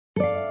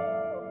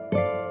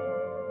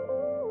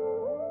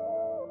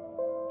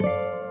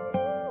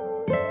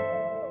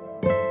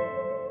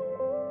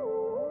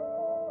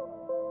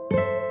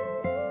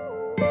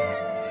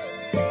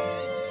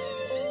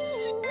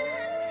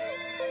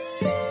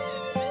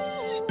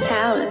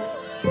Palace,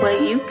 what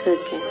you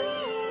cooking?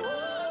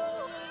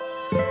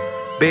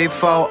 Big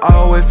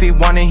 4-0, if he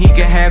want it, he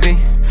can have it.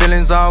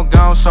 Feelings all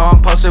gone, so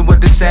I'm posted with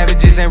the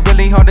savages. Ain't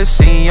really hard to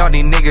see, all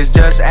these niggas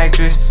just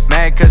actress.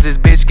 Mad cause this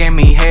bitch gave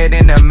me head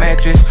in the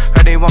mattress.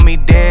 Heard they want me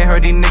dead,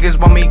 heard these niggas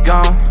want me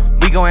gone.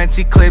 We go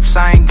anti-clips,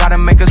 I ain't gotta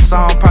make a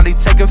song. Probably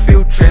take a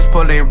few trips,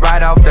 pull it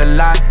right off the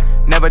lot.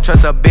 Never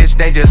trust a bitch,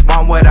 they just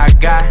want what I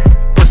got.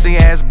 Pussy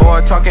ass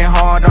boy talking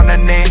hard on the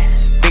net.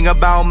 Think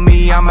about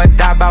me, I'ma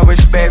die by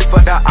respect for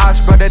the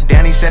ops. Brother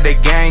Danny said the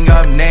gang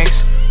up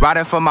next.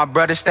 Riding for my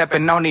brother,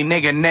 stepping on these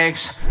nigga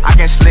necks. I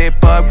can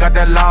slip up, got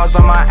the laws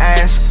on my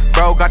ass.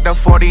 Bro, got the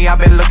 40, I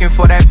been looking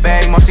for that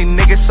bag. Most these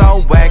niggas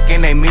so whack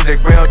and they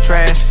music real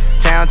trash.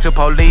 Town to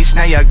police,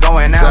 now you're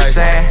going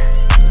outside.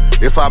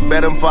 If I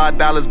bet him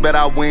 $5, bet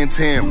I win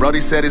 10. Brody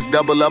said it's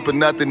double up or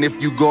nothing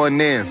if you going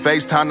in.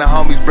 FaceTime the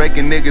homies,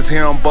 breaking niggas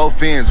here on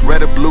both ends.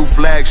 Red or blue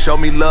flag, show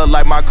me love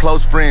like my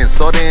close friends.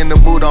 So they in the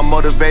mood, I'm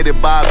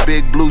motivated by a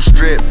big blue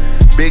strip.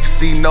 Big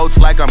C notes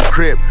like I'm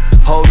Crip.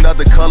 Whole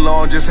nother color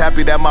on, just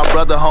happy that my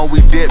brother home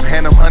we dip.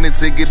 Hand him 100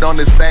 to get on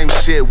the same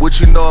shit. What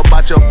you know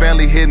about your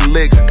family hitting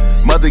licks?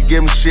 Mother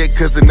give him shit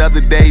cause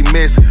another day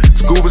miss.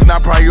 School was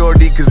not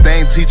priority cause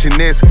they ain't teaching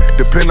this.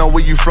 Depend on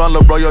where you from,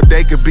 lil' bro, your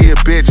day could be a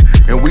bitch.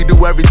 And we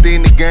do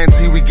everything to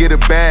guarantee we get a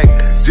bag.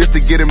 Just to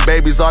get them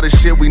babies, all the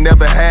shit we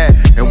never had.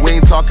 And we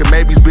ain't talking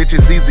maybes, bitch,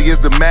 it's easy as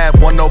the math.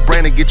 One no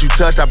brain to get you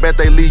touched, I bet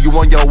they leave you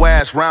on your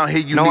ass. Round here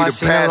you need a pass, I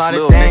seen a lot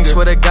little of things, nigga.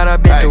 swear to God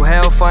I've been through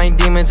hell. Fighting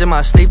demons in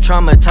my sleep,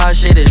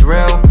 traumatized, shit is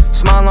real.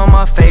 Smile on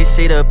my face,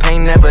 see the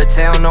pain, never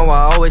tell. No,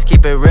 I always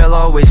keep it real,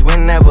 always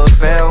win, never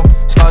fail.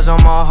 Scars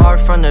on my heart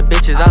from the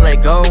bitches I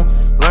let go.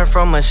 Learn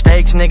from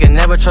mistakes, nigga,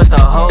 never trust a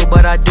hoe.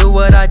 But I do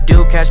what I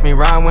do, catch me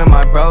riding with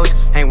my bros.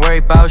 Ain't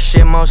worried about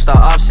shit, most the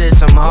opposites,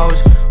 some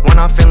hoes. When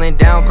I'm feeling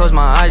down, close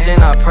my eyes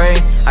and I pray.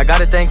 I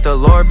gotta thank the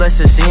Lord,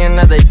 blessed to see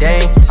another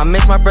day. I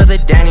miss my brother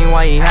Danny,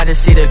 why he had to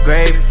see the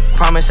grave.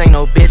 Promise ain't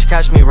no bitch,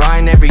 catch me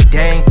riding every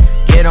day.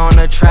 Get on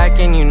the track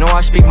and you know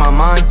I speak my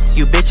mind.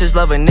 You bitches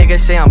love a nigga,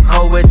 say I'm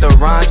cold with the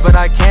rhymes. But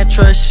I can't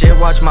trust shit,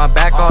 watch my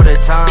back all the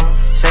time.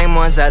 Same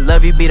ones that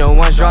love you be the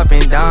ones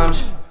dropping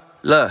dimes.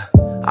 Look,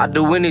 I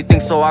do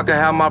anything so I can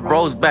have my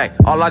bros back.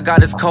 All I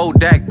got is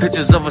Kodak,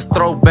 pictures of us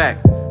throwback.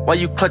 Why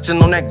you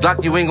clutching on that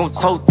Glock, you ain't gon'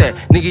 tote that.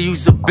 Nigga,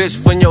 you's a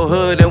bitch from your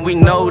hood and we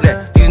know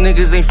that. These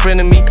niggas ain't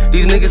friend of me,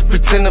 these niggas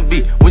pretend to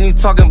be. When you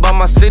talking about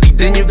my city,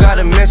 then you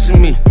gotta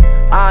mention me.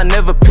 I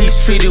never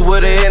peace treated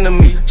with an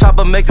enemy.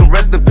 Chopper make him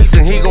rest in peace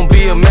and he gon'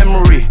 be a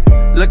memory.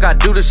 Look, I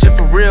do this shit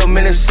for real,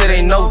 man, this shit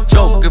ain't no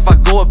joke. If I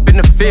go up in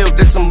the field,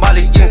 there's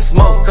somebody getting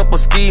smoked. Couple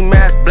ski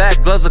masks,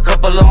 black gloves, a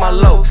couple of my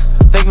lokes.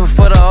 Thankful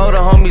for the older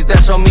homies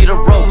that show me the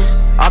ropes.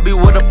 I be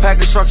with a pack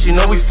of sharks, you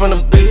know we from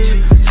the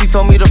beach. She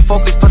told me to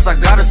focus, plus I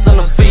got a son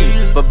to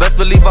feed. But best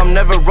believe I'm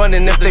never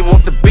running if they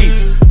want the beef.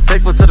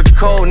 Faithful to the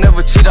code,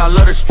 never cheat, I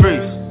love the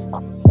streets.